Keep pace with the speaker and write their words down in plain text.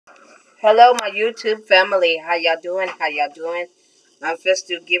Hello, my YouTube family. How y'all doing? How y'all doing? I'm just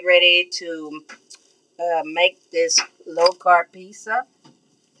to get ready to make this low-carb pizza.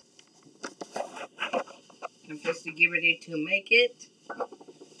 I'm just to get ready to make it.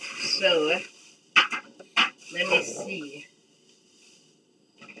 So, let me see.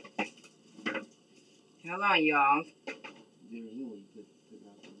 Hold on, y'all.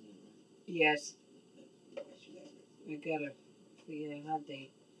 Yes. I gotta figure out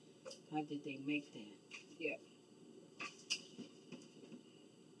how did they make that? Yeah.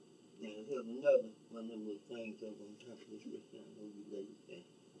 Now, there's another one of them little things up on top of this right now. I know you ladies there.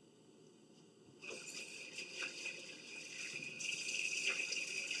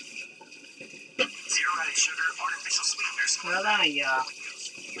 Zero added sugar, artificial sweeteners. Hold on, y'all.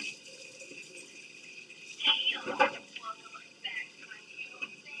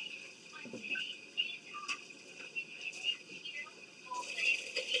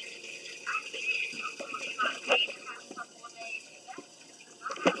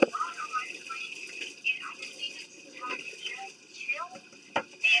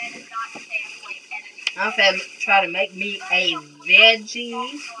 I'm gonna try to make me a veggie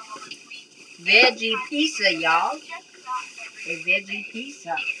pizza, y'all. A veggie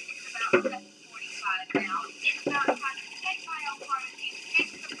pizza.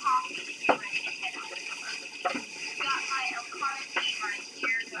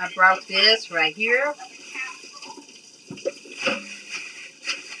 I brought this right here.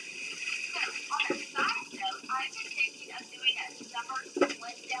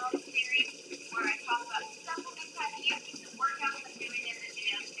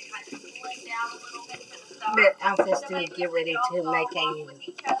 But I'm just going to get ready to make a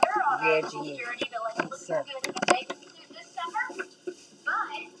veggie pizza.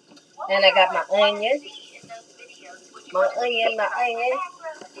 And I got my onion. My onion.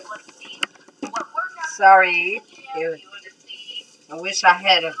 Sorry. I wish I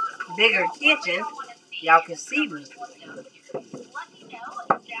had a bigger kitchen. Y'all can see me.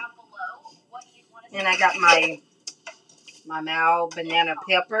 And I got my mild banana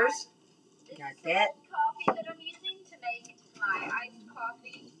peppers. Got that. Coffee that I'm using to make my iced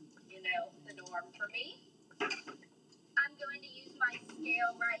coffee, the norm for me. I'm going to use my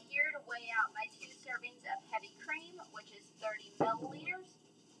scale right here to weigh out my 2 servings of heavy cream, which is 30 milliliters.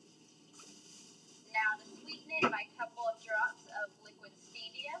 Now to sweeten it, my couple of drops of liquid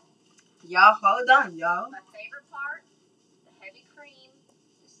stevia. Y'all, hold on, y'all. My favorite part, the heavy cream,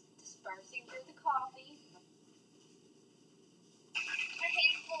 just dispersing through the coffee. A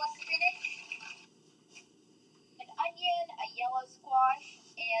handful of spinach, an onion, a yellow squash,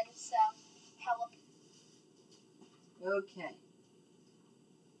 and some jalapeno. Okay.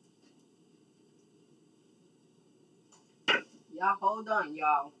 Y'all, hold on,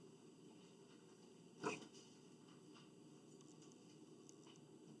 y'all.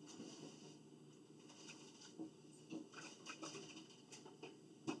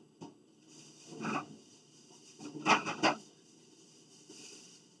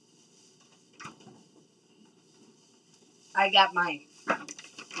 I got my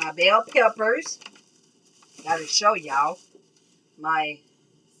bell peppers. Gotta show y'all my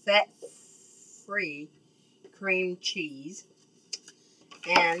fat-free cream cheese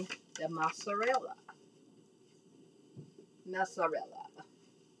and the mozzarella.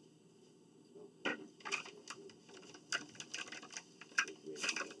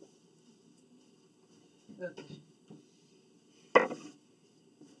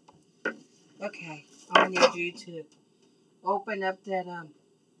 Okay, I need you to open up that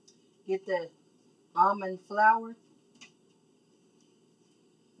get the almond flour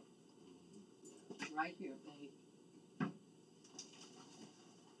right here, babe.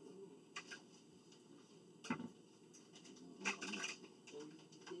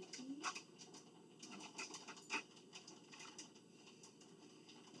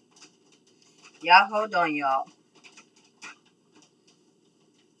 Y'all hold on, y'all.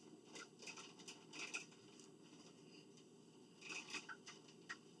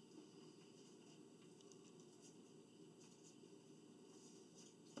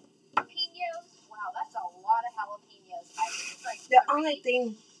 Wow, that's a lot of jalapenos. I think it's like The only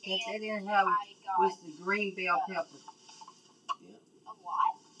thing that they didn't have was the green bell pepper. A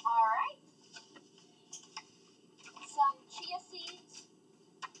lot? Alright. Some chia seeds.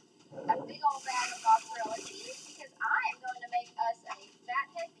 A big old bag of mozzarella cheese because I am going to make us a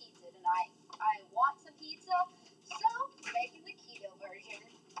fathead pizza tonight. I want some pizza, so making the keto version.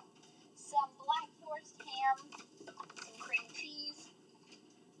 Some black forest ham, some cream cheese,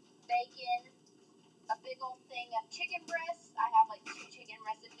 bacon, a big old thing of chicken breasts. I have like 2 chicken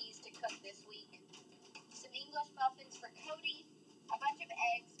recipes to cook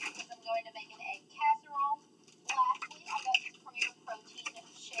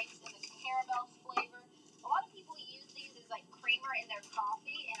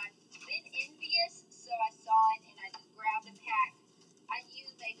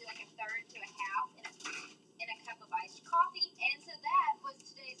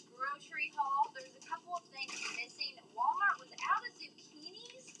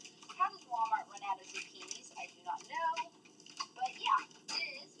zucchinis. I do not know. But yeah,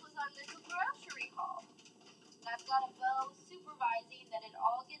 this was our little grocery haul. And I've got a Bo supervising that it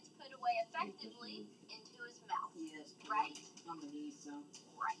all gets put away effectively into his mouth. Yes. Right? I'm gonna need some.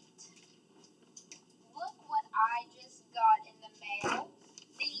 Right. Look what I just got in the mail.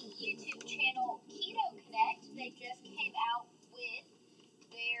 The YouTube channel Keto Connect, they just came out with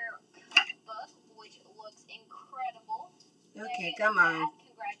their cookbook, which looks incredible. Okay, come on.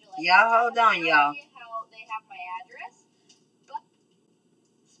 Congratulations. Y'all hold on, y'all. How they have my address. But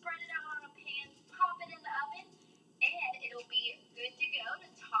spread it out on a pan, pop it in the oven, and it'll be good to go to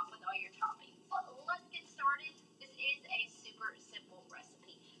top with all your toppings. But let's get started. This is a super simple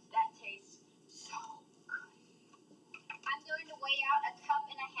recipe that tastes so good. I'm going to weigh out a cup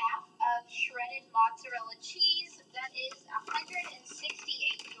and a half of shredded mozzarella cheese. That is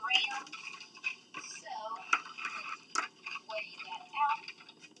 168 grams. So let's weigh that out.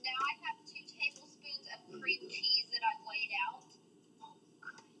 Now I have 2 tablespoons of cream cheese that I've weighed out.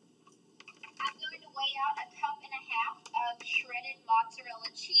 I'm going to weigh out a cup and a half of shredded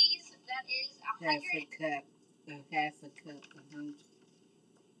mozzarella cheese. That is Half a cup. Half a cup.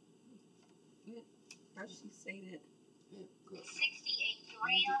 How does she say that? 68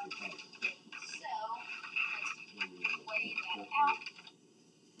 grams. So let's weigh that out.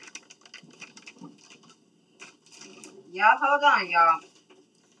 Y'all hold on, y'all.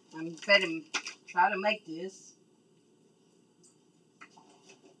 I'm gonna try to make this.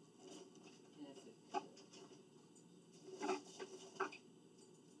 I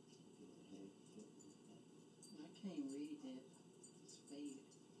can't read that. It's faded.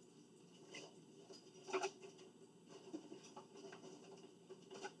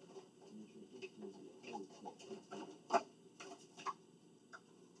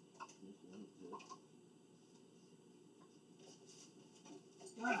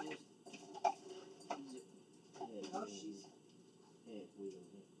 Oh, she's.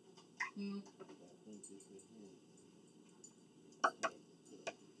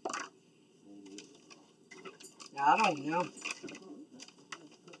 I don't know.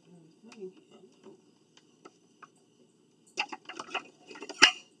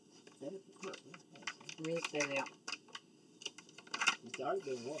 Rinse that out. It's already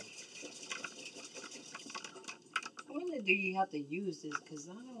been washed. When do you have to use this? Because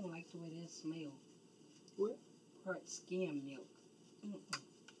I don't like the way that smells. What? Part skim milk.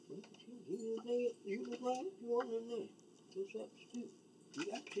 You want in there. Just substitute. You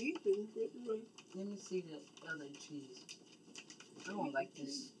got cheese in the refrigerator. Let me see the other cheese. I don't like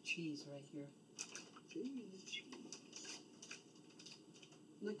this cheese right here. Cheese.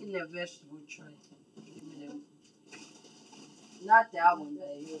 Look in that vegetable tray. Give me that. Not that one,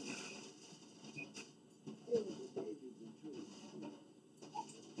 baby.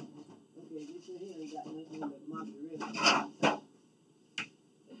 Okay, this one here ain't got nothing but mozzarella.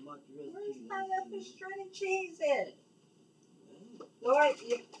 Where's my other shredded cheese at? Lord,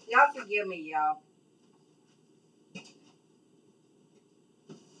 y'all forgive me, y'all.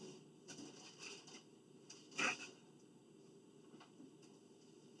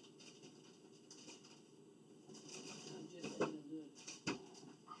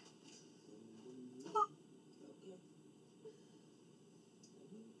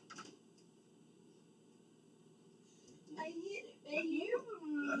 I hit it, baby.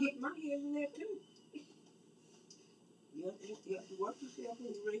 I hit my head in there too. You have to watch yourself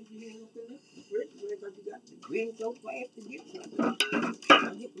when you raise your hand up in the refrigerator because you got to grin so fast to get something. I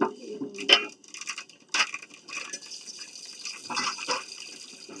hit my head in there.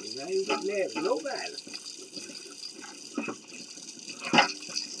 And I ain't getting mad at nobody.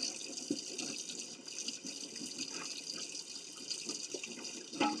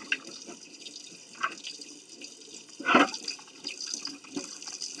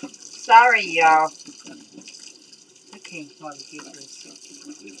 Sorry, y'all. I can't hardly get this.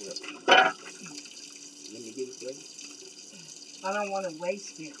 Let me get it for you. I don't want to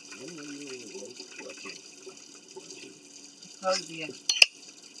waste it. Oh, yeah.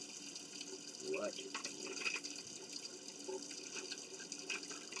 Watch it.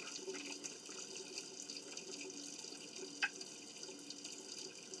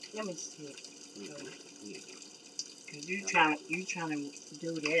 Let me see it. Yeah. Cause you trying to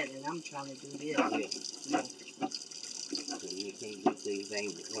do that, and I'm trying to do this. Yeah. So you can't get these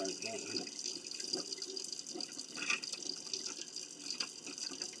things at one time.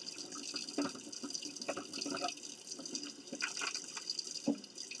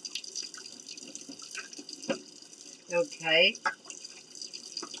 Okay.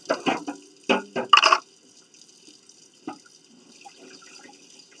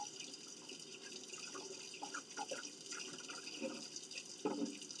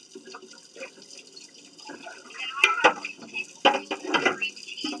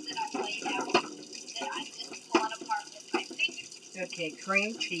 Okay,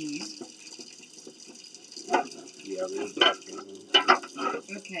 cream cheese. Yeah, really got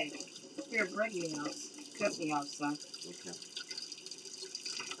it. Okay. Here, break me off. Cut me off, son. Okay.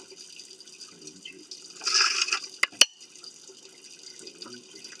 Cream cheese.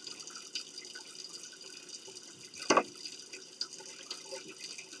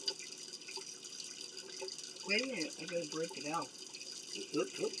 Wait a minute. I gotta break it out.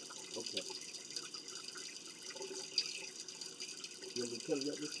 Okay. You want me to cut it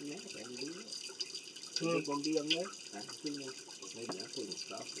up with some eggs? I can do that. Is it going to be enough? I can put in, maybe I'll put in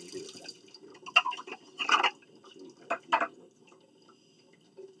sauce and do it like this.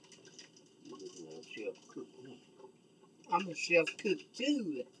 You're looking at a chef cook. I'm a chef cook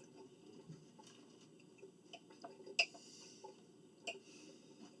too.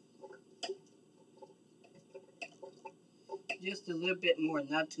 Just a little bit more,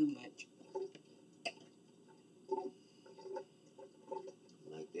 not too much.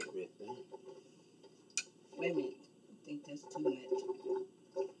 Like that right there. Wait a minute. I think that's too much.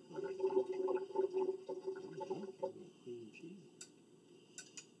 Cream cheese.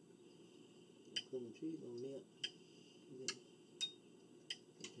 Cream cheese on milk.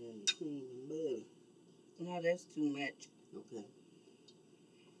 And cream and butter. No, that's too much. Okay.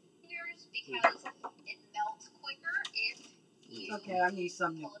 Because it melts quicker if you Okay, I need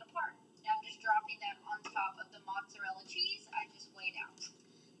something. pull it apart. Now I'm just dropping that on top of the mozzarella cheese I just weighed out.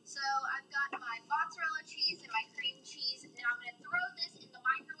 So I've got my mozzarella cheese and my cream cheese. Now I'm going to throw this in the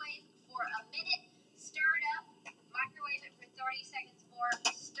microwave for a minute, stir it up, microwave it for 30 seconds more,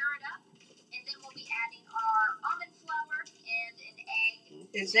 stir it up, and then we'll be adding our almond flour and an egg.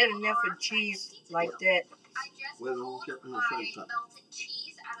 Is that enough for cheese like that? I just Well, pulled I'm my gonna show you something. melted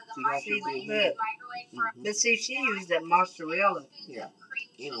cheese out of the See, that's microwave, good. for a But see, she used that mozzarella. Yeah.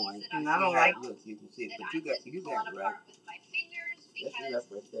 Anyway, And I don't like it. look, you can see it, but you got it right. That's enough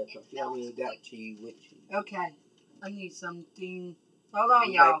right there, because she already got cheese with cheese. Okay. I need something. Hold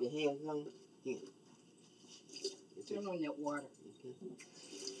on, You y'all. wipe your hands on it? Yeah. Turn on that water. Okay.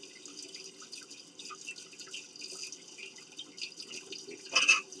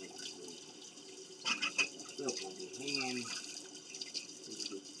 Stuff on your hand.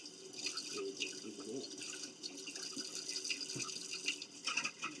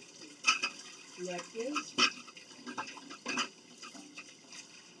 Like this.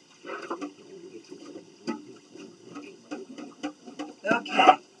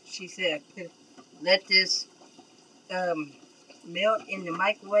 Okay. She said, let this melt in the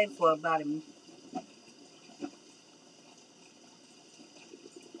microwave for about a minute.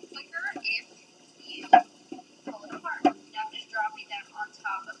 Quicker if you pull it apart. Now I'm just dropping that on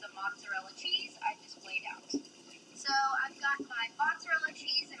top of the mozzarella cheese I just weighed out. So I've got my mozzarella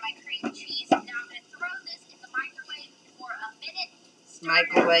cheese and my cream cheese. Now I'm going to throw this in the microwave for a minute.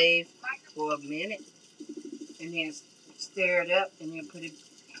 Microwave for a minute. And then stir it up and then put it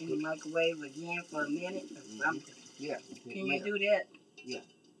in the microwave again for a minute or something. Yeah. Can you do that? Yeah.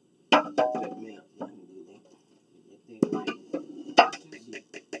 That melt. I can do that.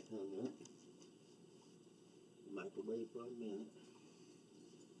 Microwave for a minute.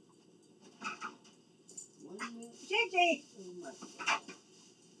 1 minute. Gigi!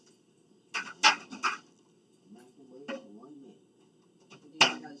 Microwave for 1 minute.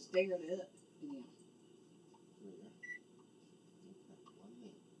 Then you gotta stir it up. Yeah. 1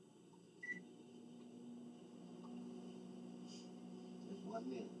 minute. Just 1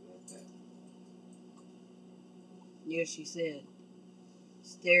 minute. That's that. Yeah, she said,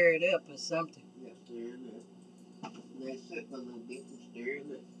 stir it up or something. Yeah, stir it up. Let it sit for a little bit and stir it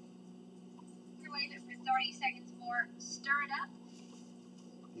up. Microwave it for 30 seconds more. Stir it up.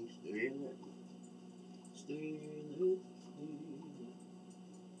 And stir it up. Stir it up.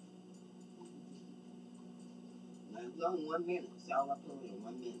 Now it's on 1 minute. That's all I put in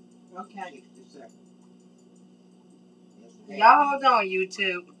 1 minute. Okay. 60 seconds. Y'all hold on,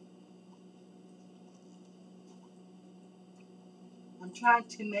 YouTube. I'm trying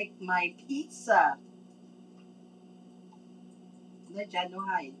to make my pizza. Let y'all know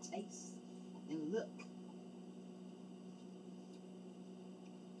how it tastes and look.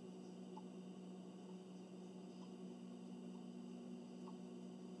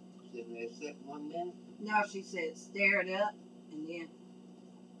 Sitting there set 1 minute. Now she said stir it up and then,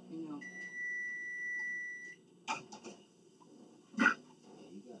 you know. There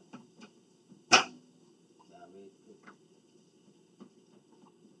you go. Now ready to cook.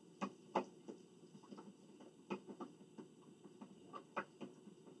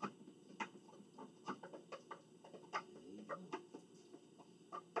 There you go.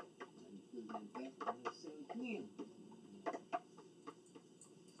 Now you put that back and let it sit again.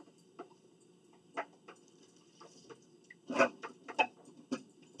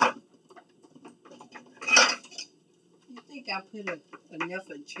 I put enough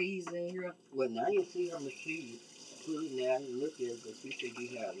of cheese in here? Well, now you see how much cheese you put in there. I didn't look at it, but you said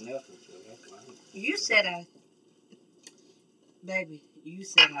you had enough, so that's why. You said baby, you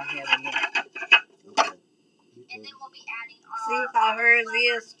said I had enough. Okay. And then we'll be adding our See how hers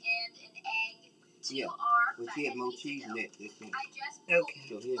is? and an egg to Yeah. our But she fathead had more pizza cheese dough. in that this time. I just Okay.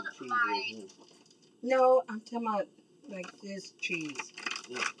 So here's the cheese my- right here. No, I'm talking about like this cheese.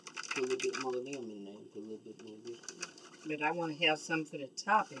 Yeah. Put a little bit more of them in there. Put a little bit more of this in there. But I want to have some for the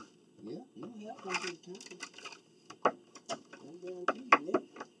topping. Yeah, you don't have to do something. I'm guaranteeing that.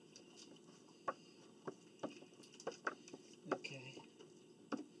 Okay.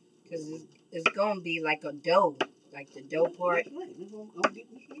 Because it's going to be like a dough. Like the dough part. That's right. I'm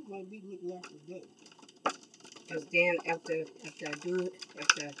getting this thing might be looking like a dough. Because then after I do it,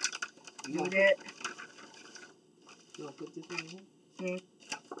 after I You do want that, you want to put this in here?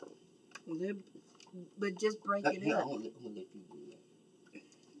 but just break it Yeah, up. I'm gonna let you do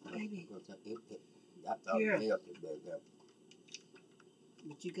that. Baby. I thought Here. it melted back up.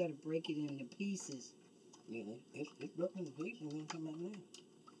 But you got to break it into pieces. Yeah, it's broken to pieces when you come out now.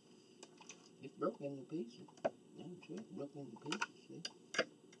 It's broken to pieces. Yeah, I'm sure it's broken to pieces, see?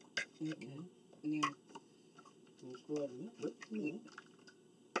 Okay. Now, You start it up, but you know.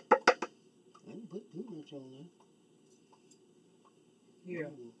 I didn't put too much on there. here,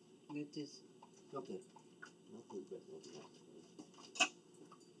 let this. Okay. I'll put it back on there.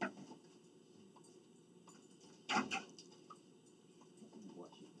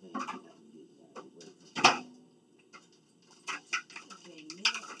 Wash your hands out and get it out of the way. Okay,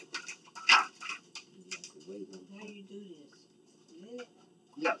 now, You have to wait on how you do this? Minute?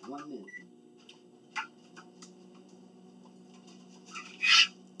 Yeah, 1 minute.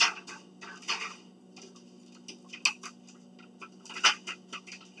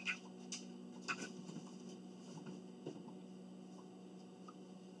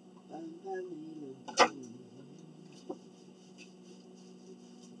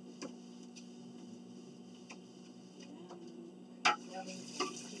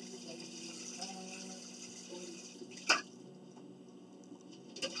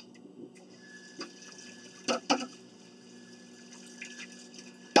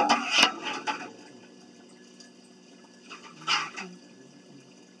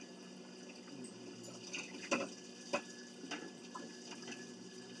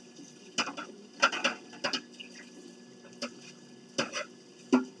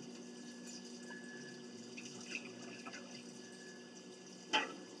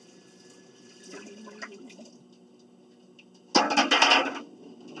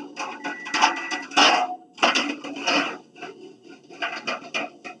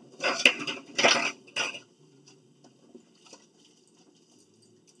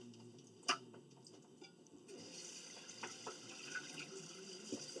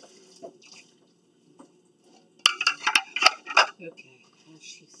 Okay, how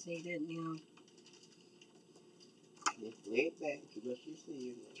she say that now? Just lay it back to what she said.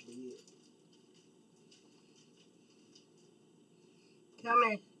 That'll be it.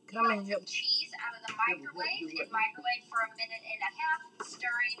 Come and help. Cheese out of the microwave and microwave for 1.5 minutes,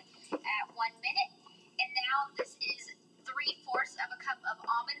 stirring at 1 minute. And now this is 3/4 of a cup of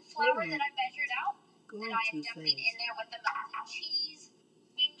almond flour that I measured out. Going That I am too dumping fast. in there with the melted cheese,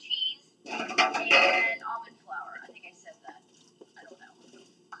 cream cheese, and almond flour. I think I said that. I don't know.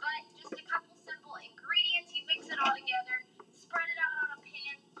 But just a couple simple ingredients. You mix it all together, spread it out on a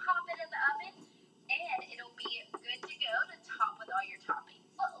pan, pop it in the oven, and it'll be good to go to top with all your toppings.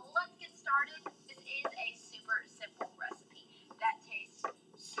 Let's get started. This is a super simple recipe that tastes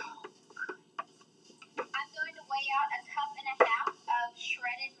so good. I'm going to weigh out 1.5 cups of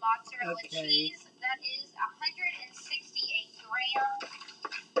shredded mozzarella cheese. That is 168 grams.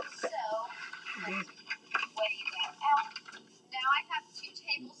 So let's weigh that out. Now I have 2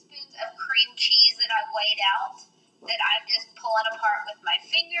 tablespoons of cream cheese that I weighed out that I'm just pulling apart with my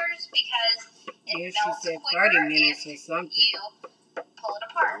fingers because it Yeah, she melts said quicker 30 minutes if or something. you pull it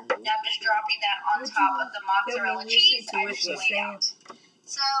apart. Now I'm just dropping that on top of the mozzarella cheese to I what just she's weighed saying? out.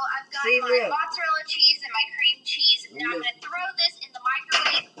 So I've got See, my look. mozzarella cheese and my cream cheese. Now I'm going to throw this in the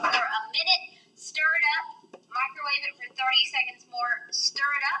microwave for 1 minute, stir it up, microwave it for 30 seconds more,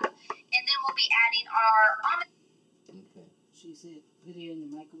 stir it up, and then we'll be adding our almond. Okay. She said put it in the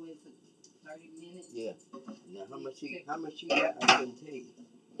microwave for 30 minutes. Yeah. Now how much you got? I couldn't tell you.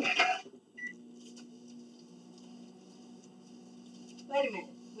 Wait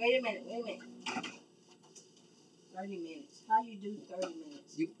a minute. 30 minutes. How you do 30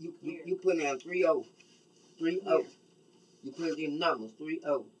 minutes? You put down 3-0. 3-0. You put it in numbers,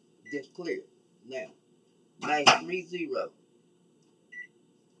 3-0. Just clear. Now 3-0.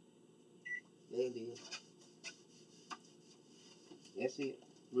 There it is. That's it.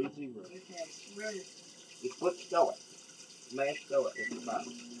 3-0. Okay, ready. You put start. Smash start at the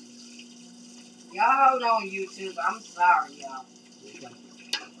bottom. Y'all hold on, YouTube. I'm sorry, y'all. Okay.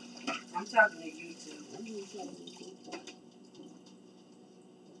 I'm talking to YouTube.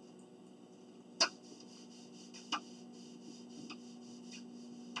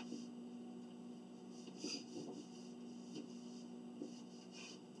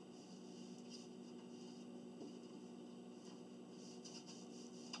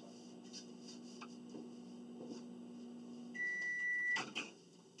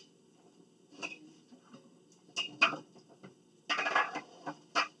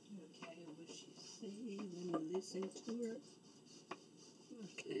 Okay, what she say? Let me listen to her.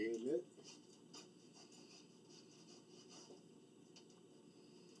 Okay.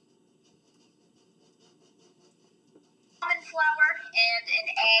 Almond flour and an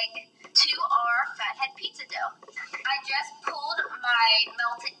egg to our fathead pizza dough. I just pulled my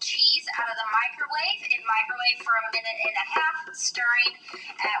melted cheese out of the microwave. It microwaved for 1.5 minutes, stirring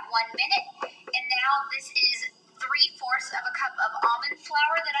at 1 minute. And now this is 3/4 of a cup of almond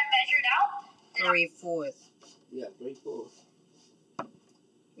flour that I measured out. 3/4. Yeah, 3/4.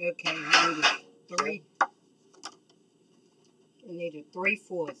 Okay, I need a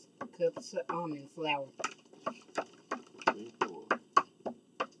 3/4 cups of almond flour. 3/4.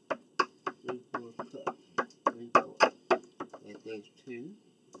 3/4 cup. 3/4. There's 2.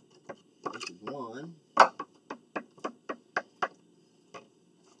 This is 1.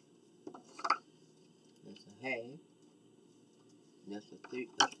 That's a half. That's a 3.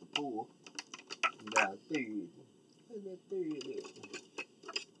 That's the 4. About a third. Where's that third at?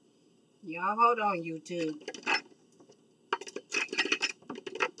 Y'all hold on, YouTube.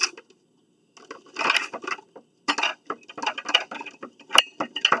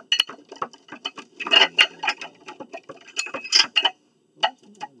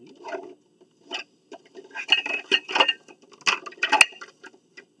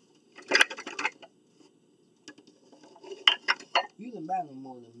 You can buy no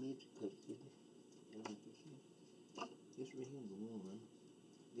more than major cups. This right here the 1.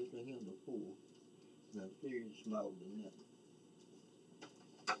 This right here the 4. Now 3 is smaller than that.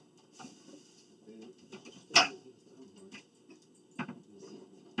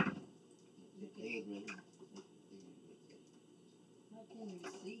 How can you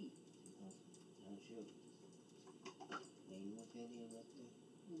see? I'll show you. Now you want that in right there?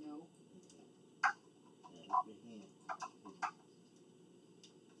 No. Now this right here.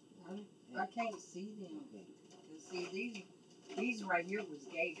 I can't see them. Okay. See, these right here was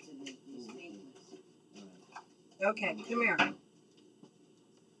gave to me, these fingers. Alright. Okay, come here.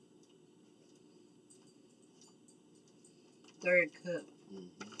 Third cup.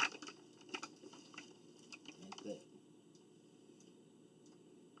 Like that.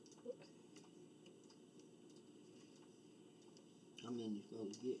 How many you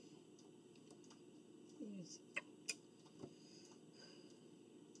supposed to get? Yes.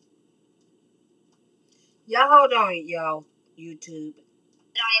 Y'all hold on, y'all, YouTube.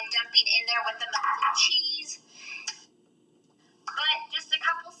 I am dumping in there with the melted cheese. But just a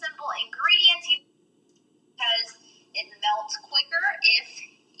couple simple ingredients because it melts quicker if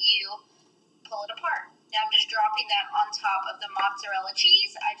you pull it apart. Now I'm just dropping that on top of the mozzarella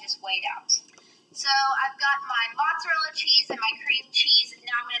cheese I just weighed out. So I've got my mozzarella cheese and my cream cheese.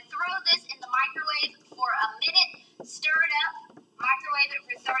 Now I'm going to throw this in the microwave for 1 minute, stir it up, microwave it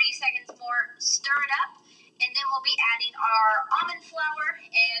for 30 seconds more, stir it up, and then we'll be adding our almond flour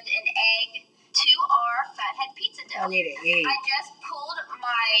and an egg to our fathead pizza dough. I need an egg. I just pulled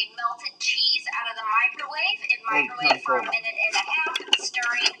my melted cheese out of the microwave. It microwaved for 1.5 minutes,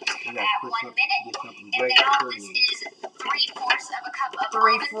 stirring at 1 minute. And now this is 3/4 of a cup of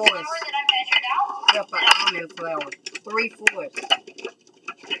almond flour that I measured out. Cup of almond flour. 3/4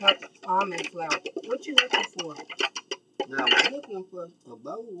 cup of almond flour. What you looking for? Now I'm looking for a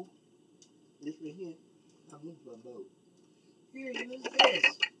bowl. This right here. I'm looking for a bowl. Here, use this.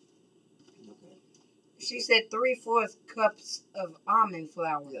 Okay. She said 3/4 cups of almond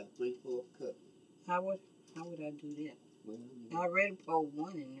flour. Yeah, 3/4 cup. How would I do that? Well, I already put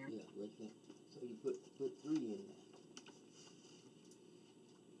 1 in there. yeah, what's that? So you put 3 in there.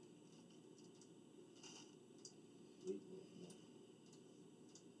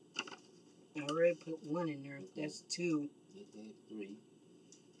 I already put 1 in there. That's 2. Let's add 3.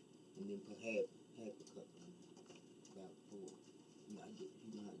 And then put half a cup in there. About 4. You know how to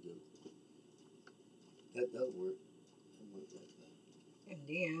do it. That does work. That works like that. And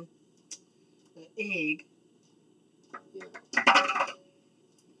then the egg. Yeah.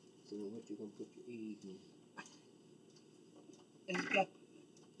 So then what you gonna put your eggs in? It's got,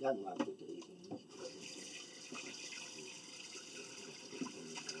 Y'all know how to put the eggs in.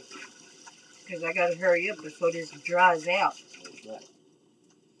 because I gotta hurry up before this dries out. That's right.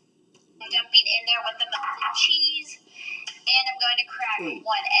 Dumping in there with the melted cheese, and I'm going to crack 1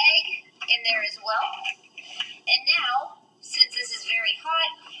 egg in there as well. And now, since this is very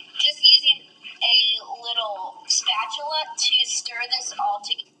hot, just using a little spatula to stir this all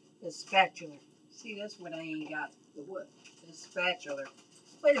together. The spatula. See, that's what I ain't got. The what? The spatula.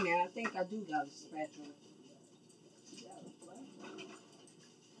 Wait a minute, I think I do got a spatula.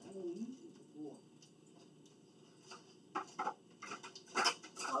 I don't use it before.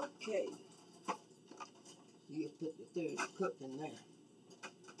 Okay. You put the third cup in there.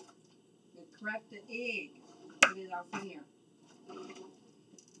 And crack the egg. Put it out from there.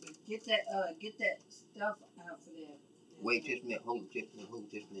 Get that stuff out for there. Wait just a minute, hold just a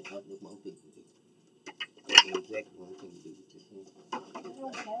minute. I look my people do. I know exactly what I'm going to do with this one. I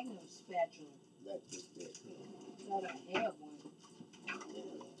don't have no spatula. Like this, that. Thought I had one.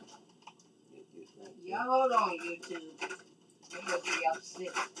 Just like Y'all hold on, YouTube. I'm gonna be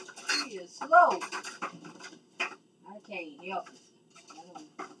upset. She is slow. I can't help it.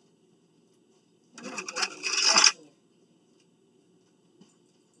 I don't got no spatula.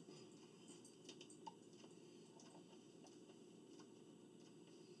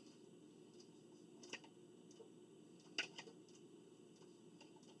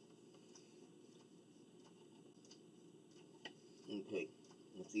 okay.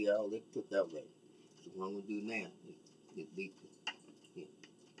 And see all that cooked out there. So what I'm going to do now is beat it.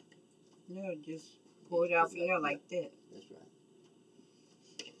 No, just pour it out from there like that. That's right.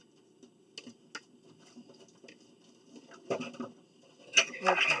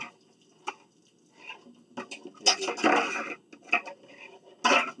 Okay.